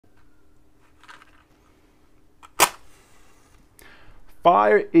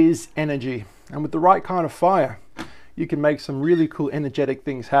Fire is energy, and with the right kind of fire, you can make some really cool energetic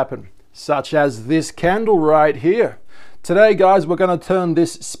things happen, such as this candle right here. Today, guys, we're going to turn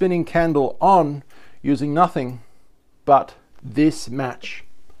this spinning candle on using nothing but this match.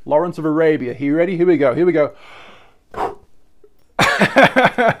 Lawrence of Arabia. Are you ready? Here we go. Here we go.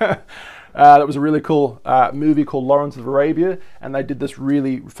 That was a really cool movie called Lawrence of Arabia, and they did this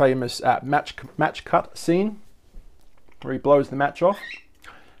really famous match cut scene where he blows the match off,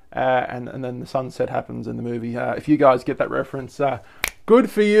 and then the sunset happens in the movie. If you guys get that reference, good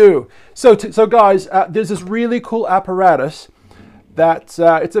for you. So guys, there's this really cool apparatus that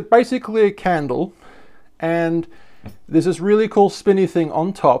it's basically a candle, and there's this really cool spinny thing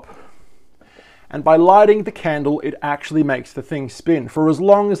on top. And by lighting the candle, it actually makes the thing spin. For as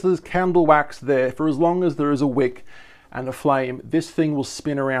long as there's candle wax there, for as long as there is a wick and a flame, this thing will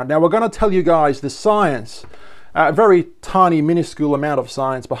spin around. Now we're going to tell you guys the science, a very tiny, minuscule amount of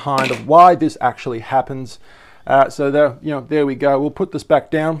science behind of why this actually happens. So there we go. We'll put this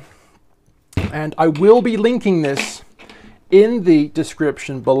back down, and I will be linking this in the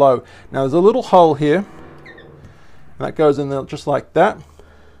description below. Now there's a little hole here, and that goes in there just like that.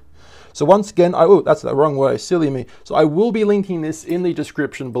 So once again, oh, that's the wrong way, silly me. So I will be linking this in the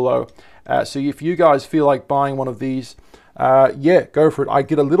description below. So if you guys feel like buying one of these, yeah, go for it. I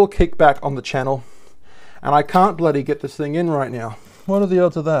get a little kickback on the channel, and I can't bloody get this thing in right now. What are the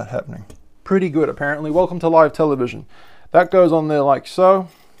odds of that happening? Pretty good, apparently. Welcome to live television. That goes on there like so.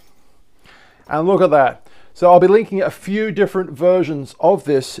 And look at that. So I'll be linking a few different versions of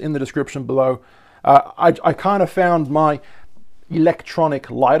this in the description below. I kind of found my electronic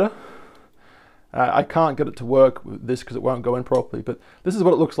lighter. I can't get it to work with this because it won't go in properly, but this is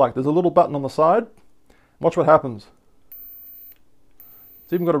what it looks like. There's a little button on the side. Watch what happens.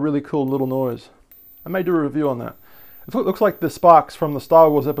 It's even got a really cool little noise. I may do a review on that. It looks like the sparks from the Star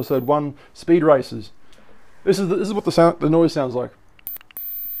Wars Episode 1 speed races. This is what the noise sounds like.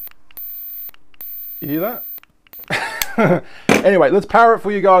 You hear that? Anyway, let's power it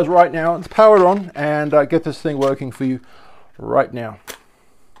for you guys right now. Let's power it on and get this thing working for you right now.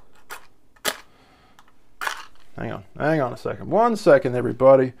 Hang on a second. 1 second,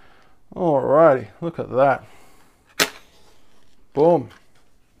 everybody. Alrighty, look at that. Boom.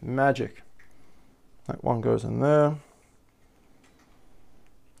 Magic. That one goes in there.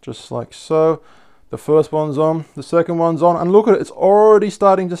 Just like so. The first one's on, the second one's on, and look at it, it's already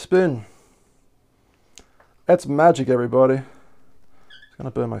starting to spin. That's magic, everybody. It's gonna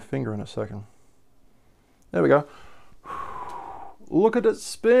burn my finger in a second. There we go. Look at it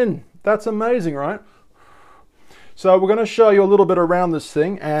spin. That's amazing, right? So we're going to show you a little bit around this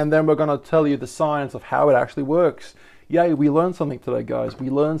thing, and then we're going to tell you the science of how it actually works. Yay, we learned something today, guys. We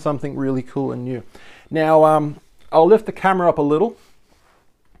learned something really cool and new. Now, I'll lift the camera up a little,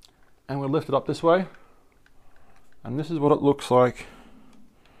 and we'll lift it up this way. And this is what it looks like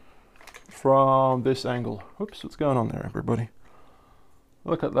from this angle. Oops, what's going on there, everybody?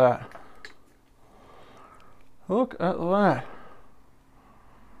 Look at that. Look at that.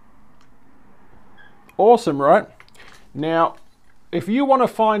 Awesome, right? Now, if you want to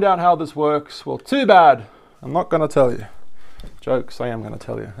find out how this works, well, too bad. I'm not going to tell you. Jokes, I am going to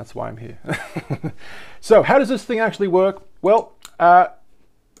tell you. That's why I'm here. So, how does this thing actually work? Well,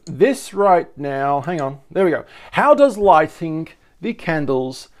 this right now, hang on, there we go. How does lighting the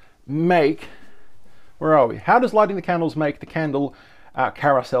candles make, where are we? How does lighting the candles make the candle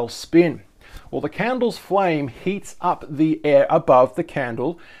carousel spin? Well, the candle's flame heats up the air above the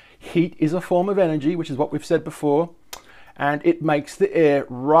candle. Heat is a form of energy, which is what we've said before, and it makes the air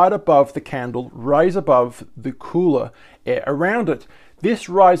right above the candle rise above the cooler air around it. This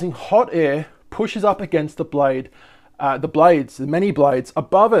rising hot air pushes up against the blade, the many blades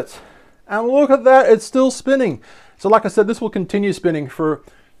above it. And look at that, it's still spinning. So like I said, this will continue spinning for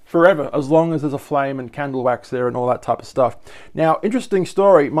forever, as long as there's a flame and candle wax there and all that type of stuff. Now, interesting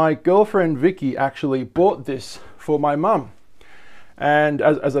story, my girlfriend Vicky actually bought this for my mum. And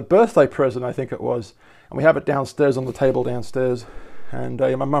as a birthday present, I think it was. And we have it downstairs on the table downstairs. And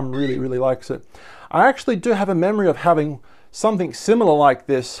my mum really, really likes it. I actually do have a memory of having something similar like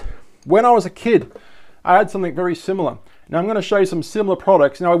this. When I was a kid, I had something very similar. Now I'm going to show you some similar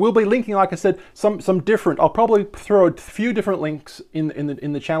products. Now I will be linking, like I said, some different. I'll probably throw a few different links in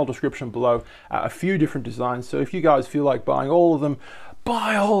the channel description below, a few different designs. So if you guys feel like buying all of them,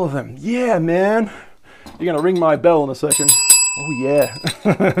 buy all of them. Yeah, man. You're going to ring my bell in a second. Oh yeah.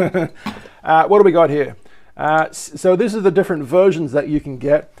 What do we got here? So this is the different versions that you can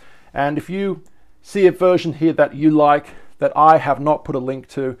get. And if you see a version here that you like, that I have not put a link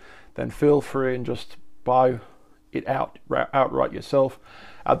to, then feel free and just buy it out outright yourself.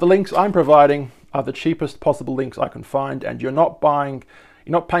 The links I'm providing are the cheapest possible links I can find, and you're not paying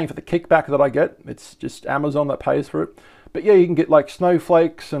for the kickback that I get. It's just Amazon that pays for it. But yeah, you can get like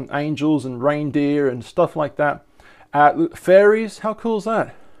snowflakes and angels and reindeer and stuff like that. Fairies, how cool is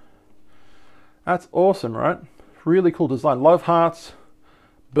that? That's awesome, right? Really cool design. Love hearts,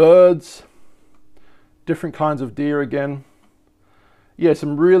 birds, different kinds of deer again. Yeah,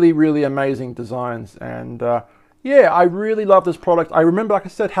 some really, really amazing designs. And yeah, I really love this product. I remember, like I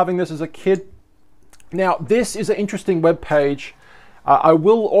said, having this as a kid. Now, this is an interesting web page. I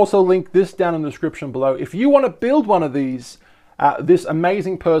will also link this down in the description below. If you want to build one of these, this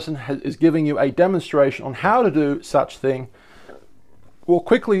amazing person is giving you a demonstration on how to do such thing. We'll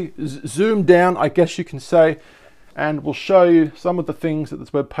quickly zoom down, I guess you can say, and we'll show you some of the things that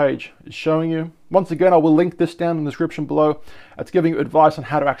this web page is showing you. Once again, I will link this down in the description below. It's giving you advice on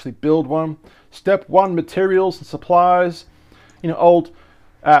how to actually build one. Step 1, materials and supplies. You know, old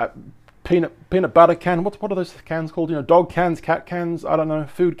peanut butter can. What are those cans called? You know, dog cans, cat cans, I don't know,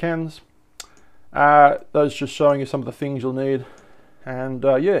 food cans. Those just showing you some of the things you'll need. And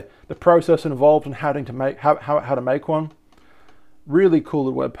yeah, the process involved in how to make one. Really cool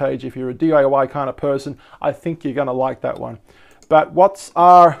little web page. If you're a DIY kind of person, I think you're gonna like that one. But what's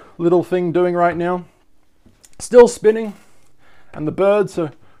our little thing doing right now? Still spinning, and the birds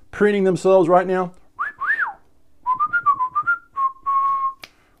are preening themselves right now.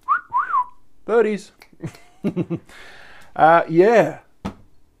 Birdies. Yeah,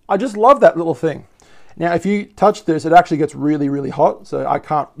 I just love that little thing. Now, if you touch this, it actually gets really, really hot. So I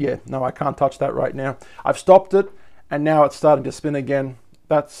can't, yeah, no, I can't touch that right now. I've stopped it, and now it's starting to spin again.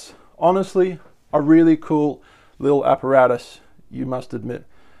 That's honestly a really cool little apparatus, you must admit.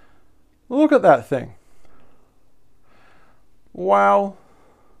 Look at that thing. Wow.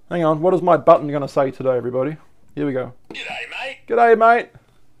 Hang on, what is my button going to say today, everybody? Here we go. G'day, mate. G'day, mate.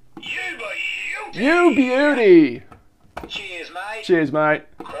 You beauty. You beauty. Cheers, mate. Cheers, mate.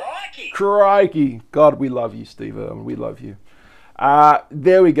 Crikey. Crikey. God, we love you, Steve Irwin. We love you.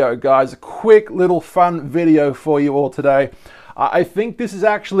 There we go, guys. A quick little fun video for you all today. I think this is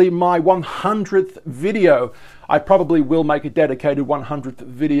actually my 100th video. I probably will make a dedicated 100th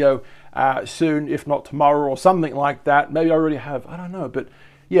video soon, if not tomorrow or something like that. Maybe I already have. I don't know. But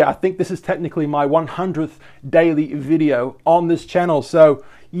yeah, I think this is technically my 100th daily video on this channel. So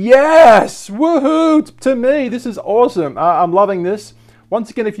yes, woohoo to me. This is awesome. I'm loving this. Once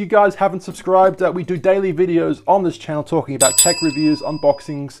again, if you guys haven't subscribed, we do daily videos on this channel talking about tech reviews,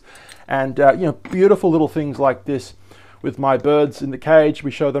 unboxings, and you know, beautiful little things like this with my birds in the cage.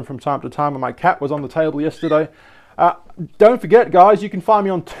 We show them from time to time, and my cat was on the table yesterday. Don't forget, guys, you can find me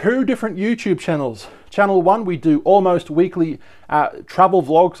on 2 different YouTube channels. Channel 1, we do almost weekly travel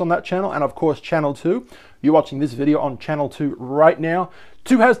vlogs on that channel, and of course, Channel 2. You're watching this video on Channel 2 right now.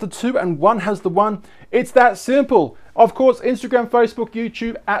 2 has the 2 and 1 has the 1. It's that simple. Of course, Instagram, Facebook,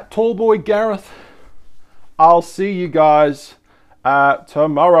 YouTube, @TallBoyGareth. I'll see you guys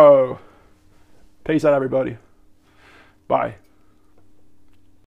tomorrow. Peace out, everybody. Bye.